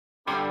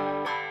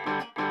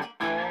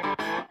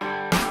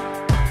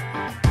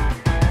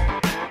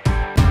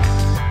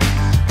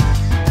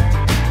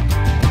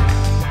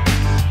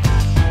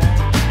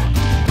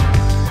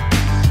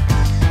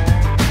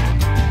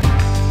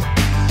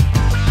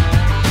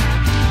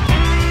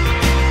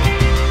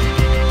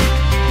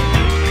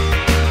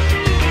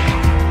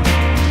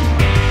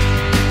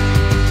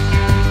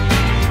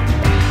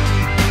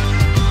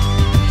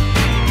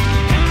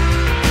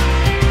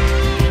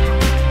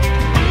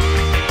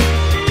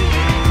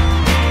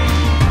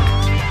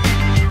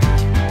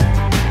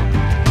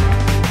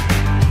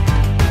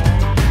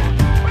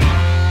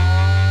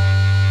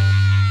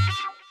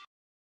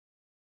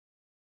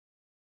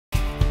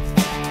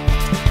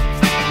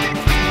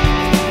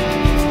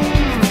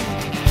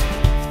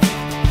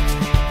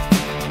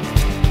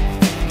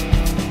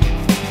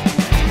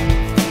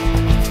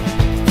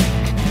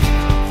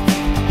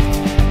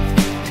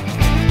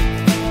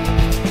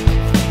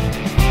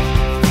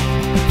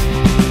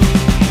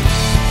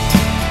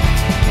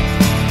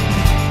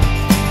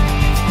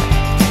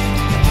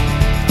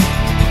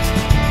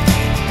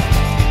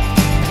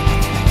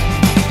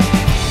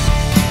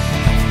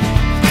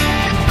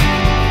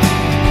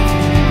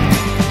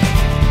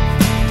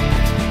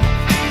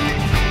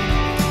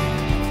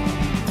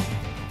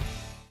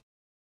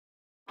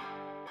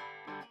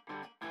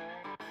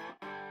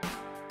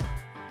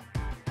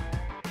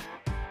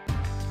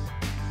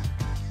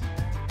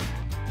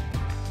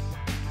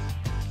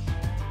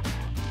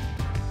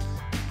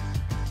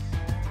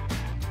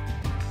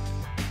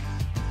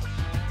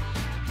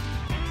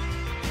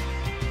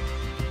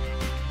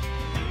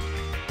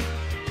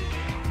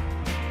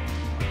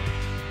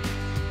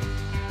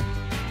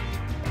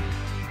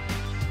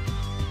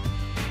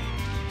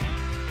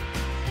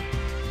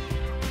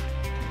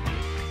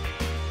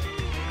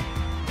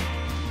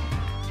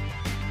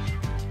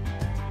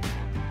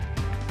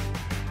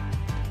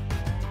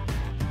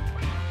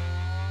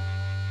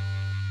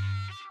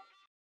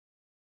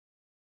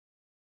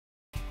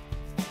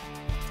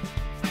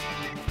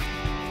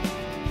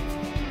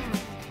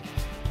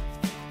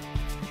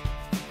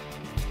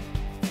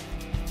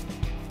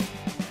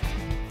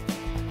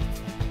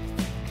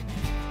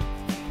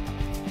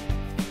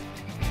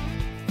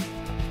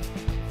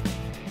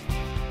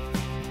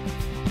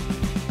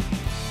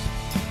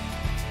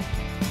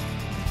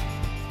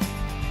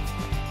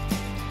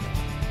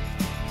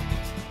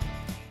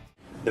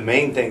The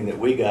main thing that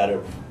we got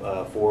it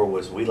for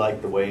was we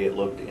liked the way it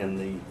looked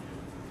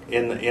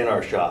in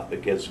our shop.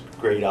 It gets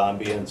great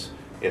ambience.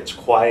 It's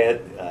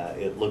quiet.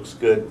 It looks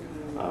good.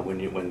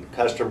 When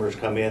customers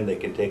come in, they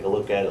can take a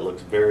look at it. It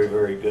looks very,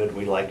 very good.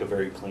 We like a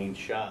very clean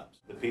shop.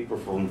 The people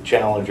from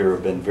Challenger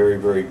have been very,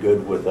 very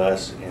good with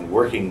us and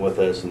working with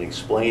us and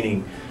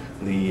explaining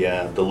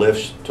the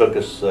lifts. Took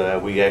us.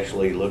 We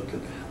actually looked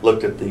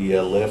at the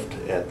lift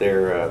at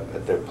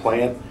their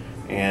plant,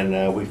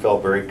 and we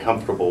felt very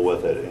comfortable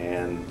with it.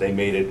 And they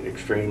made it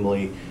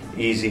extremely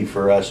easy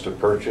for us to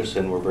purchase,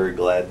 and we're very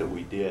glad that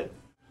we did.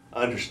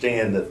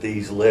 Understand that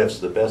these lifts,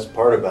 the best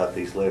part about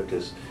these lifts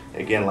is,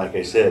 again, like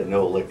I said,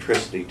 no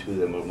electricity to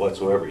them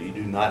whatsoever. You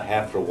do not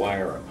have to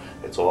wire them.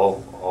 It's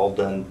all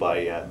done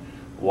by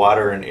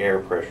water and air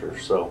pressure.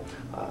 So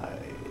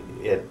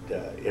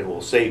it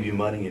will save you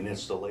money in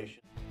installation.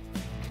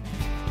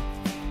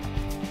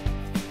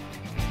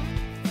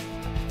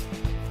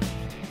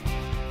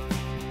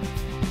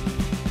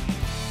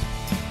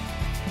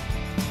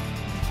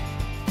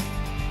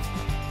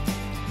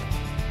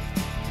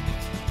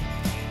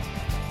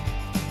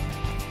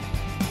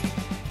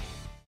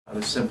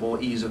 The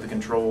simple ease of the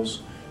controls,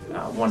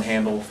 one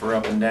handle for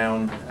up and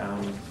down,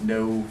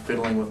 no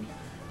fiddling with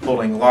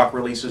holding lock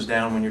releases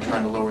down when you're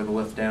trying to lower the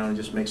lift down. It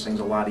just makes things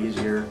a lot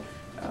easier,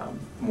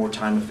 more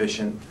time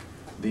efficient.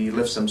 The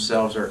lifts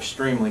themselves are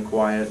extremely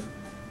quiet.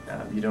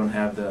 You don't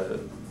have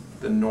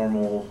the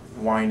normal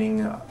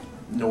whining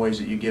noise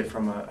that you get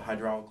from a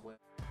hydraulic lift.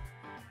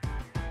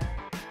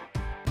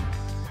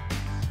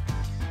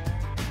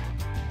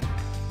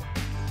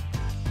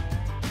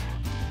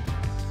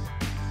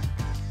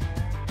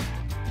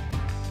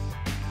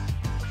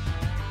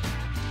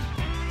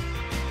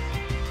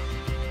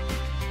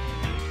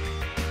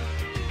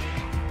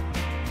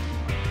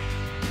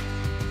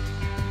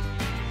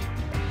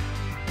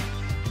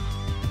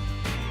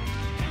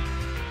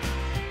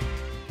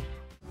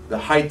 The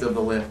height of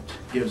the lift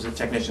gives the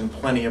technician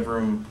plenty of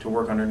room to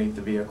work underneath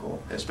the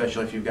vehicle,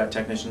 especially if you've got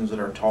technicians that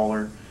are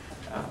taller,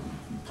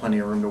 plenty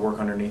of room to work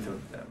underneath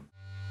of them.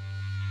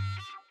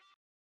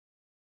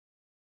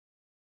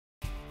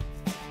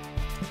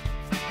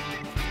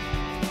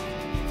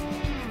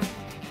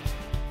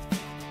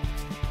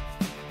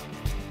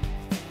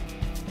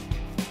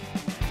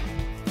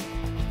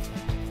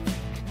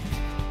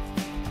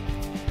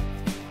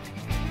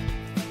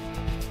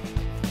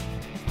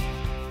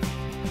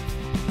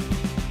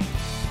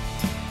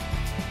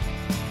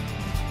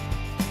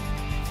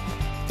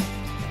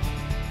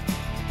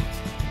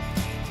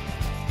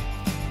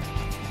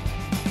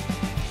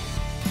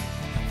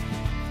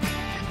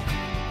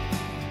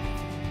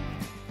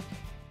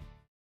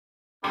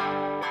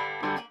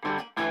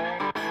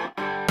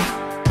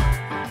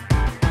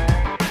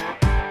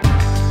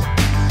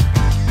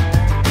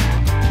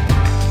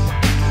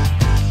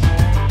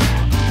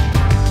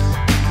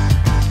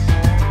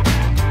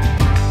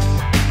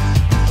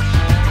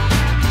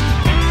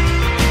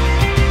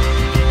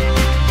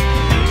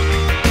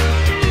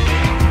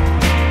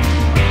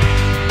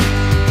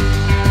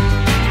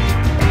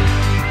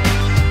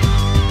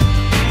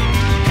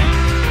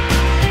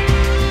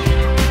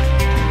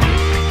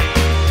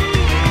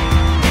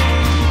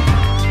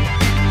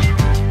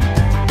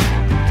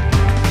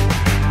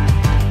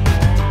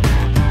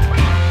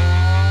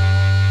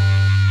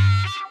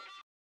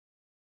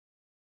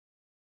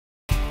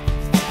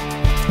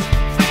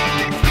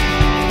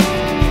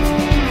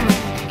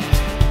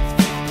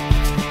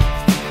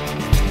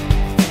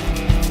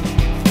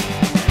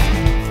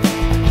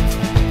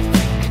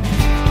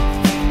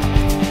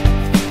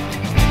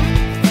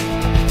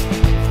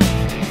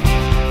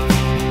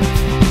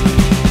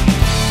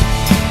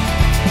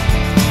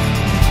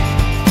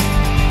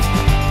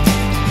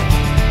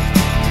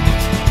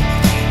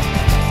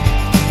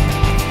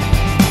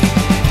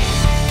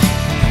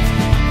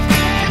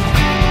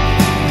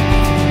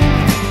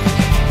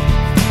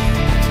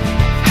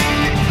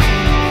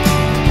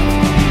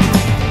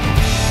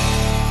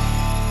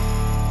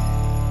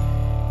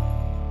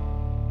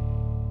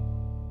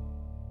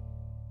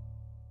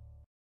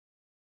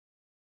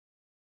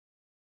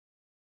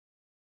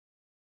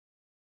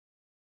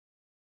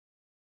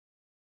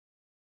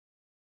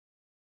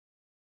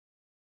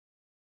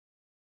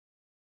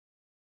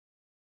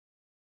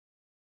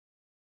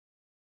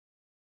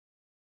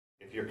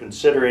 If you're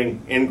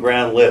considering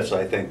in-ground lifts,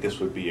 I think this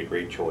would be a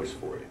great choice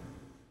for you.